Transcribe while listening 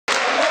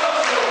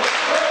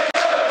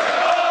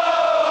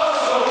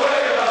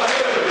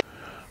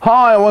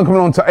Hi, and welcome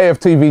along to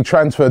AFTV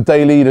Transfer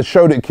Daily, the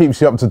show that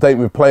keeps you up to date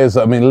with players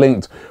that have been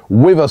linked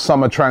with a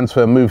summer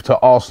transfer move to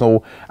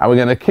Arsenal. And we're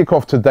going to kick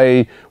off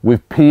today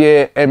with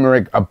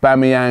Pierre-Emerick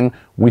Aubameyang.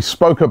 We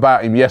spoke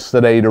about him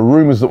yesterday, the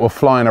rumours that were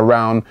flying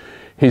around.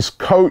 His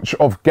coach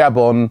of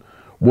Gabon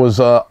was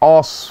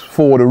asked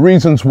for the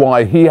reasons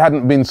why he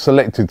hadn't been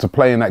selected to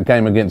play in that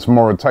game against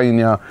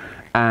Mauritania.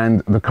 And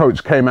the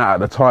coach came out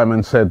at the time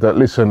and said that,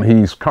 listen,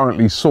 he's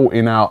currently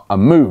sorting out a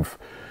move.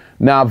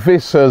 Now,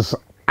 this has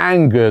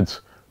angered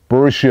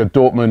Borussia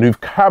Dortmund,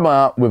 who've come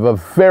out with a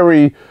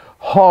very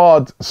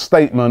hard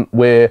statement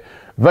where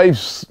they've,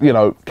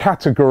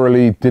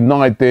 categorically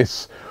denied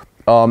this.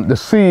 The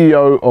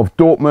CEO of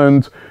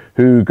Dortmund,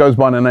 who goes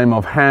by the name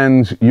of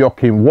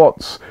Hans-Joachim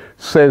Watz,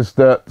 says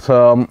that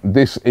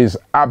this is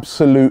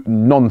absolute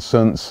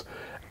nonsense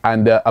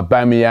and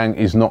Aubameyang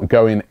is not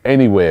going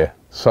anywhere.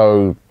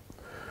 So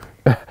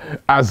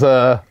as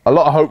a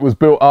lot of hope was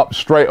built up,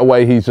 straight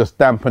away he's just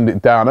dampened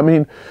it down. I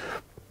mean,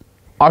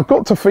 I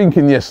got to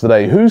thinking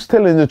yesterday, who's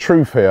telling the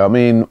truth here? I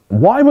mean,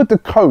 why would the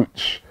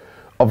coach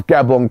of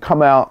Gabon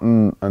come out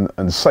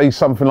and say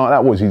something like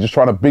that? Was he just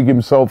trying to big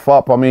himself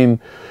up? I mean,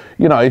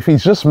 if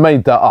he's just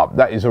made that up,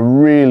 that is a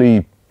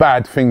really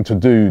bad thing to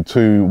do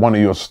to one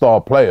of your star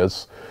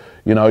players.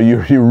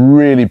 You're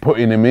really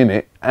putting him in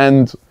it.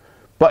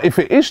 But if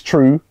it is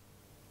true,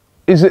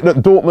 is it that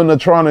Dortmund are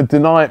trying to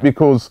deny it?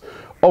 Because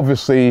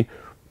obviously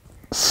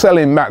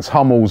selling Mats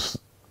Hummels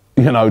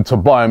to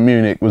Bayern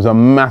Munich was a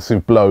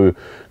massive blow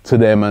to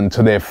them, and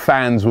to their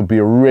fans would be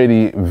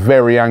already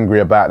very angry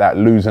about that,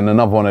 losing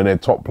another one of their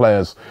top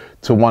players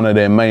to one of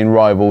their main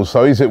rivals.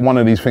 So is it one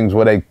of these things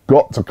where they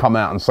got to come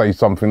out and say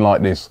something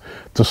like this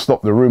to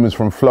stop the rumours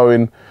from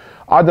flowing?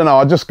 I don't know.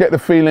 I just get the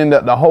feeling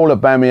that the whole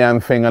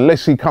Aubameyang thing,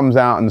 unless he comes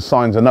out and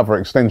signs another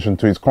extension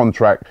to his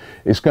contract,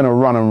 it's going to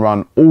run and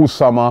run all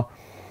summer.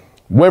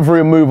 Whether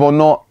he'll move or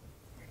not,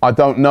 I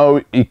don't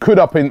know. He could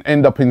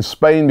end up in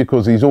Spain,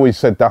 because he's always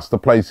said that's the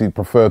place he'd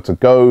prefer to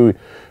go.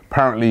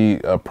 Apparently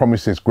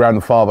promised his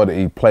grandfather that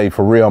he'd play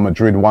for Real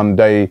Madrid one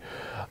day.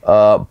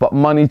 But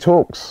money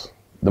talks.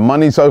 The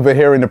money's over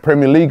here in the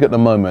Premier League at the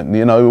moment.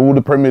 All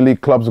the Premier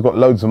League clubs have got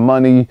loads of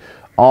money.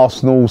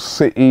 Arsenal,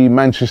 City,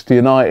 Manchester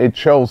United,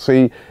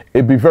 Chelsea.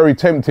 It'd be very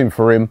tempting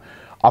for him.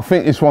 I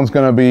think this one's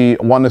going to be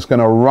one that's going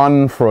to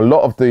run for a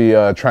lot of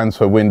the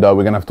transfer window.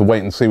 We're going to have to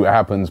wait and see what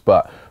happens.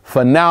 But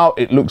for now,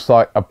 it looks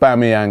like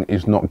Aubameyang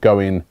is not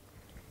going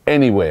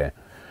anywhere.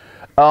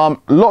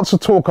 Lots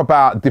of talk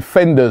about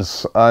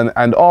defenders,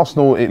 and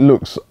Arsenal, it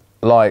looks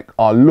like,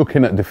 are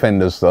looking at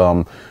defenders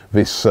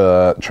this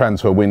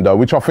transfer window,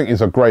 which I think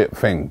is a great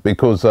thing,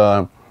 because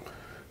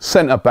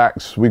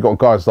centre-backs, we've got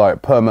guys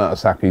like Pierre-Emerick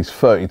Aubameyang. He's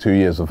 32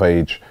 years of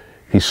age.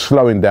 He's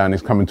slowing down.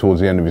 He's coming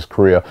towards the end of his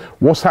career.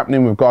 What's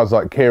happening with guys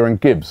like Kieran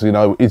Gibbs?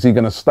 Is he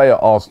going to stay at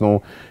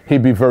Arsenal?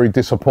 He'd be very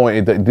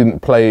disappointed that he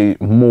didn't play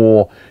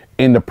more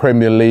in the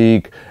Premier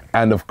League.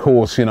 And of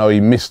course,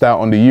 he missed out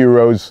on the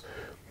Euros.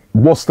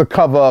 What's the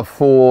cover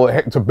for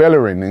Hector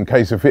Bellerin in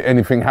case if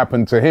anything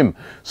happened to him?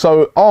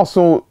 So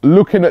Arsenal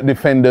looking at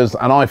defenders,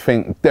 and I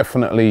think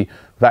definitely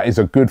that is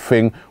a good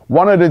thing.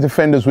 One of the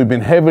defenders we've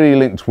been heavily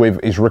linked with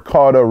is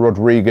Ricardo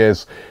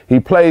Rodriguez. He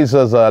plays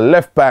as a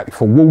left back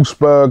for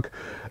Wolfsburg,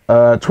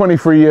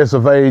 23 years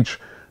of age.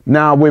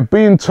 Now we're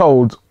being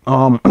told,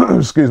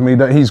 excuse me,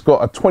 that he's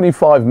got a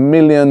 25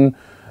 million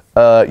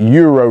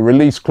euro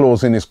release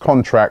clause in his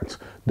contract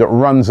that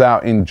runs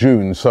out in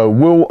June. So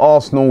will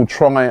Arsenal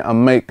try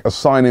and make a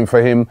signing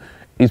for him?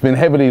 He's been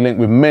heavily linked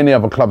with many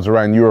other clubs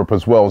around Europe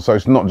as well. So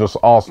it's not just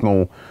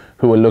Arsenal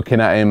who are looking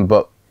at him,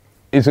 but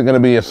is it going to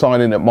be a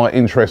signing that might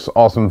interest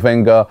Arsene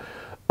Wenger?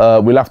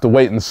 We'll have to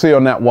wait and see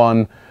on that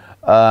one.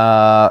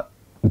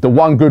 The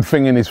one good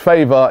thing in his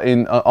favour,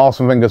 in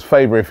Arsene Wenger's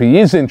favour, if he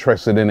is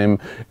interested in him,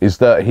 is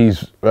that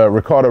he's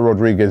Ricardo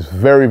Rodriguez,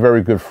 very,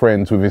 very good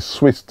friends with his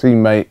Swiss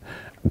teammate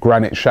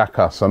Granit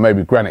Xhaka. So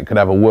maybe Granit could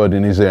have a word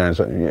in his ear and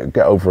say, yeah,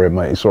 get over it,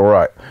 mate, it's all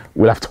right.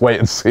 We'll have to wait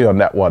and see on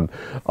that one.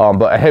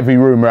 But a heavy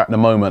rumour at the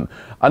moment.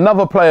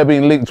 Another player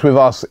being linked with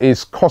us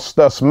is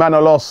Kostas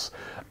Manalos,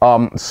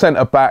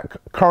 centre-back,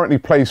 currently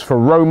plays for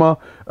Roma,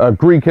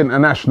 Greek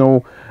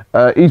international.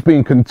 He's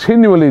been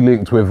continually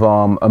linked with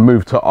a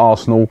move to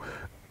Arsenal.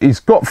 He's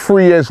got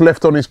 3 years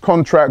left on his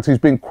contract. He's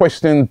been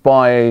questioned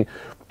by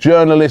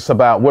journalists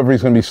about whether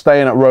he's going to be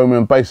staying at Roma,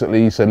 and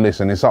basically he said,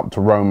 listen, it's up to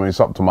Roma, it's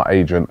up to my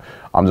agent.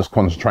 I'm just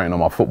concentrating on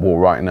my football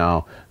right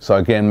now. So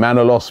again,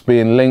 Manalos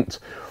being linked.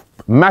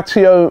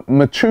 Mateo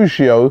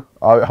Musacchio,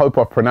 I hope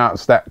I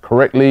pronounced that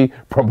correctly,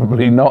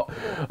 probably not,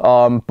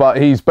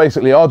 but he's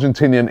basically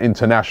Argentinian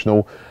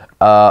international,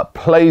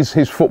 plays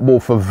his football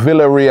for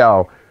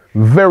Villarreal,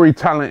 very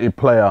talented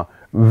player,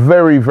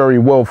 very, very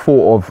well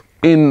thought of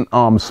in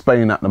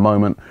Spain at the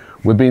moment.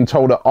 We're being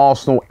told that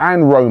Arsenal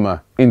and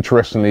Roma,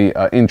 interestingly,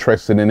 are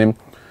interested in him.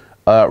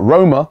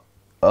 Roma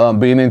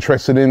being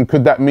interested in him,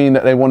 could that mean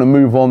that they want to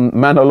move on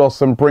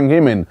Manalos and bring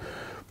him in?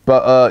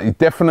 But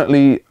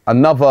definitely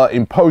another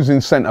imposing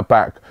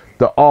centre-back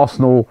that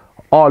Arsenal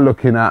are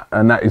looking at,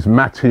 and that is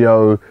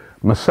Mateo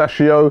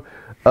Musacchio.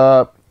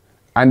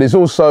 And there's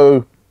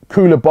also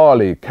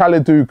Koulibaly,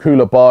 Kalidou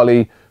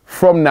Koulibaly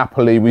from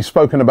Napoli. We've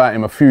spoken about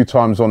him a few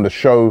times on the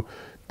show.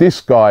 This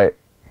guy,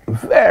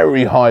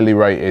 very highly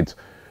rated,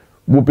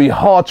 would be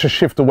hard to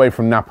shift away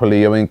from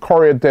Napoli. I mean,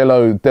 Corriere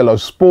dello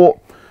Sport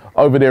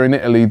over there in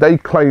Italy, they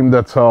claimed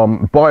that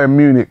Bayern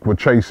Munich were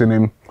chasing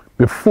him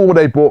before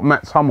they bought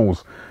Mats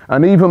Hummels,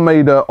 and even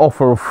made an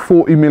offer of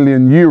 40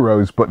 million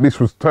euros, but this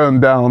was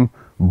turned down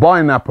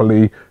by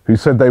Napoli, who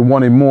said they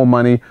wanted more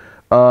money.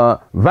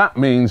 That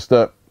means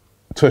that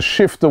to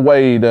shift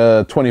away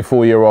the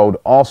 24-year-old,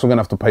 Arsenal are going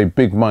to have to pay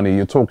big money.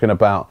 You're talking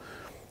about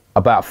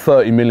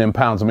 30 million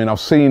pounds. I mean, I've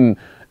seen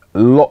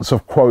lots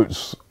of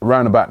quotes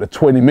around about the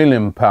 20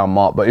 million pound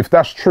mark, but if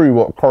that's true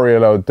what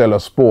Corriere dello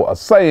Sport are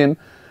saying,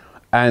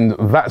 and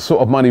that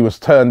sort of money was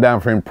turned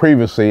down for him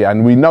previously,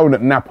 and we know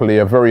that Napoli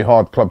are a very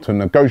hard club to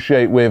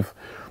negotiate with,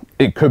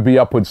 it could be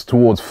upwards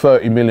towards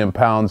 30 million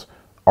pounds.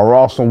 Are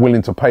Arsenal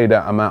willing to pay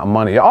that amount of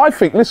money? I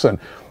think, listen,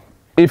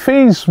 if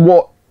he's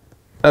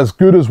as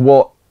good as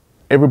what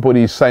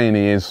everybody's saying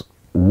he is,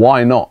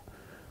 why not?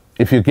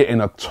 If you're getting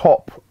a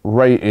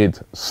top-rated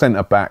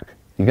centre-back,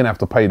 you're going to have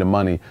to pay the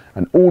money.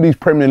 And all these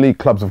Premier League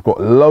clubs have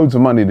got loads of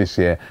money this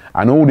year,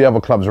 and all the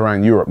other clubs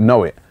around Europe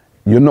know it.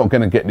 You're not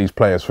going to get these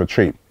players for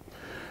cheap.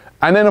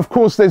 And then, of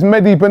course, there's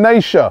Medhi,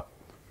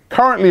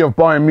 currently of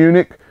Bayern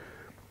Munich.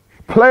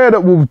 Player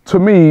that will, to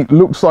me,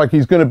 looks like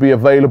he's going to be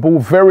available.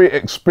 Very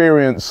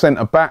experienced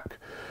centre-back.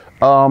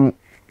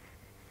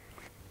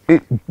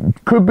 It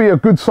could be a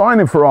good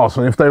signing for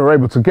Arsenal if they were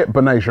able to get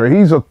Beatia.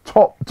 He's a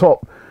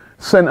top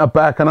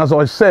centre-back. And as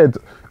I said,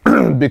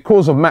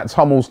 because of Mats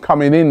Hummels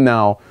coming in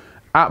now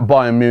at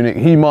Bayern Munich,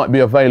 he might be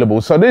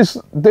available. So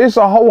there's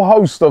a whole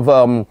host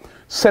of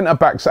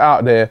centre-backs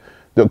out there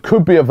that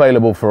could be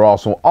available for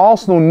Arsenal.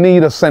 Arsenal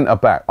need a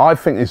centre-back. I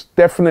think it's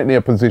definitely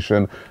a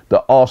position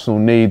that Arsenal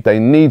need. They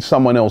need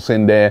someone else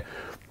in there.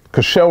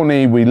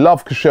 Koscielny, we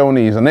love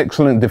Koscielny. He's an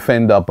excellent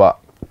defender, but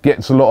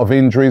gets a lot of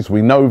injuries.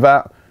 We know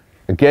that.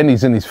 Again,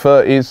 he's in his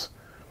 30s.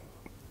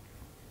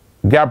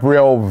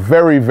 Gabriel,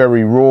 very,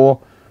 very raw.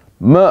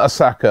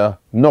 Mertesacker,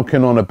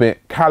 knocking on a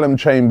bit. Callum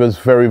Chambers,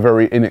 very,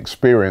 very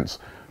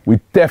inexperienced. We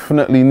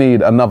definitely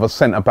need another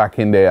centre-back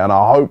in there, and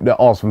I hope that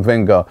Arsene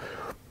Wenger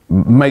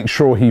make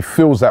sure he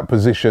fills that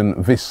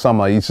position this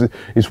summer.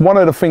 It's one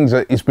of the things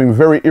that it's been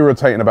very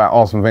irritating about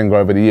Arsene Wenger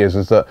over the years,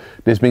 is that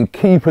there's been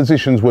key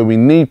positions where we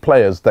need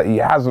players that he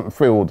hasn't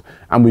filled,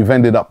 and we've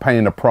ended up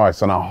paying the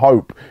price. And I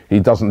hope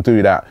he doesn't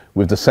do that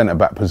with the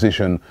centre-back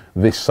position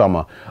this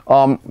summer.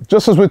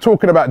 Just as we're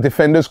talking about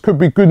defenders, could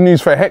be good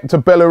news for Hector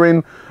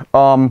Bellerin.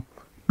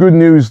 Good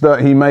news that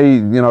he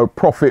may,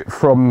 profit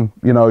from,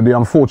 the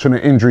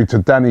unfortunate injury to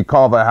Dani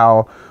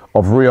Carvajal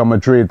of Real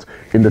Madrid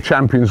in the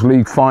Champions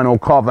League final.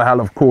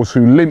 Carvajal, of course,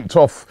 who limped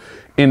off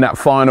in that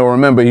final.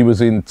 Remember, he was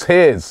in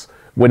tears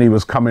when he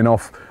was coming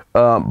off,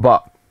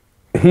 but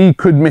he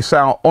could miss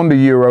out on the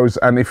Euros,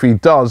 and if he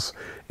does,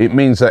 it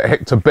means that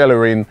Hector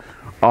Bellerin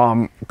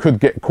could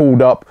get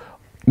called up.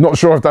 Not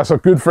sure if that's a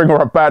good thing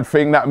or a bad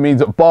thing. That means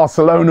that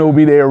Barcelona will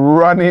be there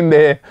running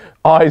their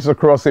eyes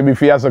across him. If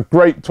he has a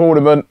great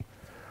tournament,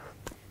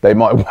 they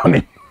might want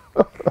him.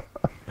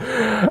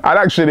 And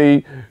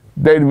actually,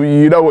 then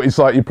you know what it's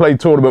like. You play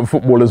tournament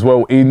football as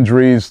well.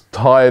 Injuries,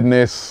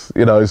 tiredness,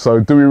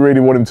 so do we really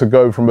want him to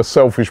go from a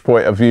selfish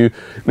point of view?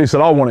 Listen,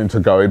 I want him to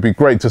go. It'd be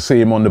great to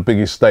see him on the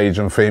biggest stage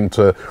and for him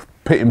to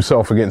pit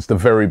himself against the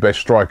very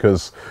best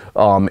strikers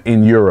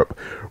in Europe.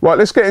 Right,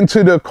 let's get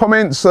into the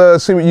comments,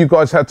 see what you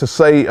guys had to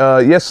say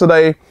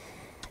yesterday.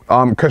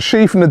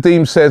 Kashif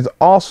Nadeem says,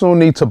 Arsenal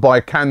need to buy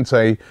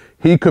Kante.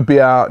 He could be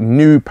our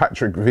new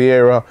Patrick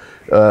Vieira.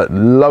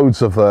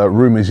 Loads of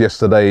rumours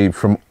yesterday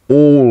from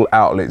all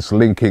outlets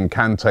linking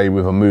Kante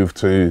with a move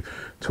to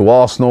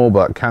Arsenal,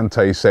 but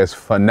Kante says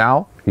for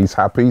now he's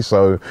happy,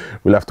 so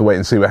we'll have to wait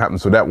and see what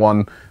happens with that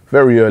one.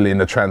 Very early in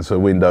the transfer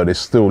window, there's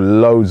still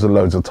loads and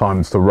loads of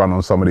times to run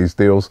on some of these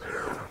deals.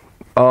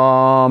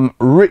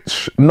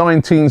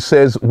 Rich19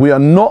 says, we are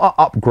not an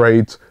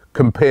upgrade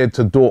compared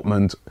to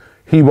Dortmund.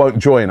 He won't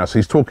join us.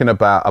 He's talking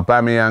about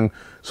Aubameyang,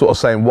 sort of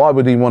saying, why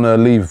would he want to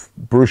leave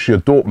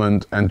Borussia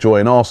Dortmund and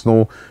join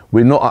Arsenal?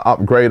 We're not an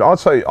upgrade.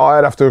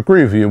 I'd have to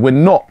agree with you. We're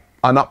not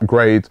an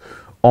upgrade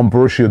on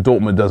Borussia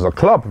Dortmund as a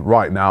club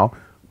right now.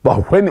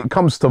 But when it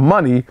comes to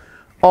money,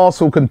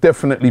 Arsenal can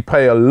definitely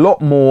pay a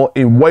lot more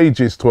in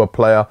wages to a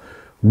player.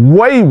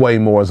 Way, way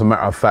more, as a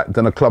matter of fact,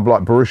 than a club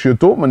like Borussia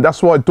Dortmund.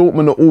 That's why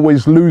Dortmund are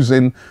always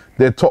losing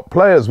their top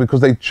players,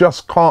 because they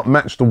just can't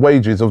match the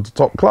wages of the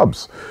top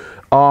clubs.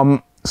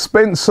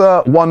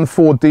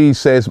 Spencer14D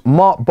says,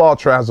 Marc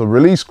Bartra has a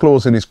release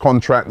clause in his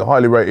contract, the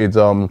highly rated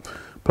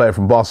player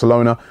from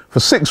Barcelona. For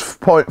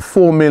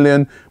 6.4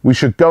 million, we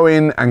should go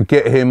in and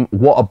get him.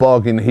 What a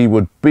bargain he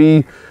would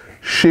be.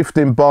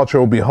 Shifting Bartra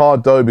will be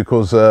hard, though,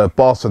 because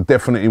Barca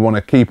definitely want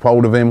to keep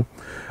hold of him.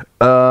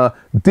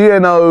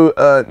 DNO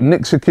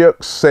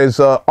Nixikyuk says,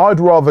 I'd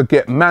rather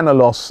get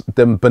Manalos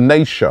than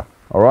Beatia.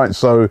 All right,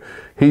 so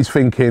he's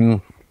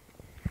thinking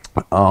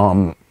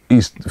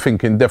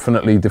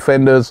definitely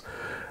defenders.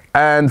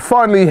 And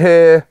finally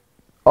here,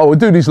 Oh, we'll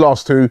do these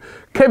last two.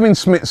 Kevin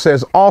Smith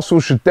says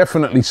Arsenal should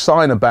definitely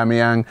sign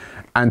Aubameyang,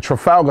 and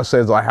Trafalgar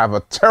says I have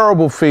a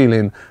terrible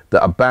feeling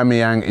that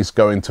Aubameyang is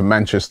going to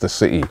Manchester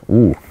City.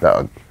 Ooh,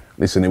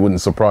 listen, it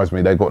wouldn't surprise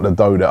me. They got the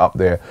Doda up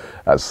there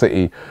at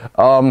City.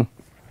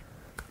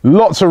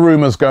 Lots of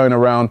rumours going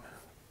around.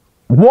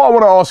 What I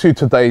want to ask you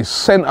today,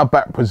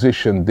 centre-back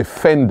position,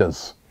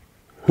 defenders.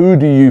 Who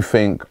do you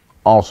think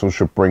Arsenal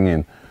should bring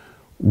in?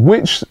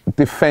 Which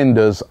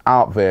defenders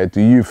out there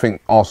do you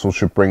think Arsenal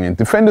should bring in?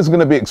 Defenders are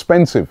going to be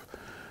expensive.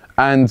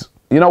 And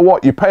you know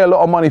what? You pay a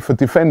lot of money for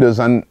defenders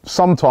and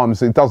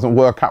sometimes it doesn't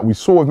work out. We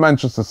saw with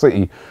Manchester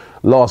City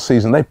last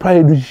season, they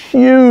paid a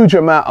huge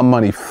amount of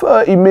money,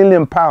 £30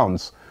 million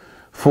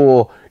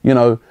for, you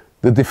know,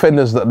 the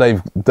defenders that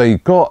they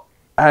got,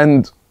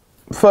 and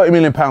 £30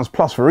 million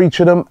plus for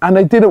each of them, and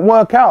they didn't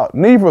work out.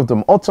 Neither of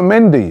them.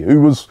 Otamendi,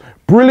 who was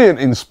brilliant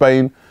in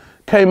Spain,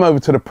 came over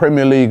to the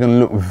Premier League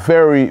and looked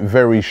very,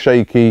 very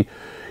shaky.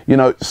 You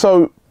know,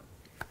 so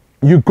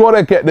you've got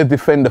to get the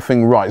defender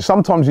thing right.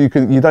 Sometimes you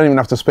don't even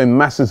have to spend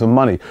masses of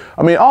money.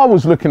 I mean, I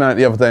was looking at it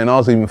the other day and I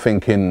was even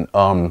thinking,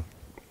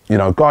 you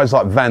know, guys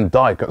like Van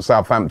Dijk at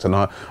Southampton.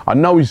 I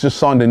know he's just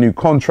signed a new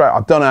contract.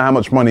 I don't know how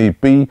much money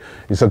he'd be.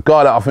 He's a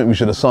guy that I think we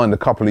should have signed a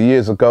couple of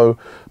years ago,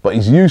 but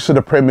he's used to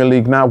the Premier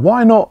League now.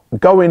 Why not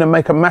go in and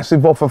make a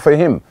massive offer for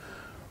him?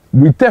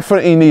 We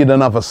definitely need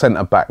another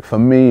centre-back, for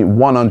me,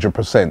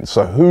 100%.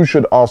 So who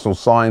should Arsenal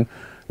sign?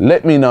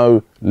 Let me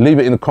know. Leave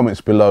it in the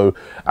comments below.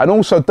 And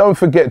also, don't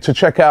forget to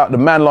check out the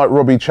Man Like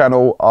Robbie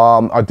channel.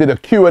 I did a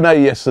Q&A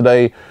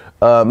yesterday.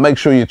 Make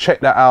sure you check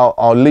that out.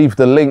 I'll leave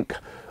the link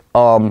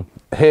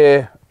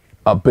here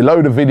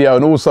below the video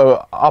and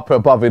also up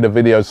above in the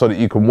video so that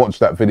you can watch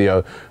that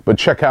video. But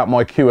check out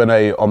my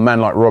Q&A on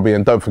Man Like Robbie,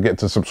 and don't forget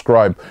to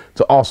subscribe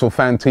to Arsenal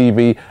Fan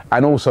TV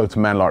and also to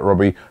Man Like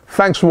Robbie.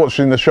 Thanks for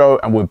watching the show,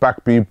 and we'll be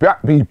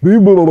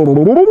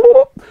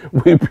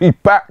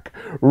back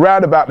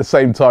round about the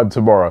same time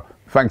tomorrow.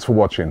 Thanks for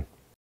watching.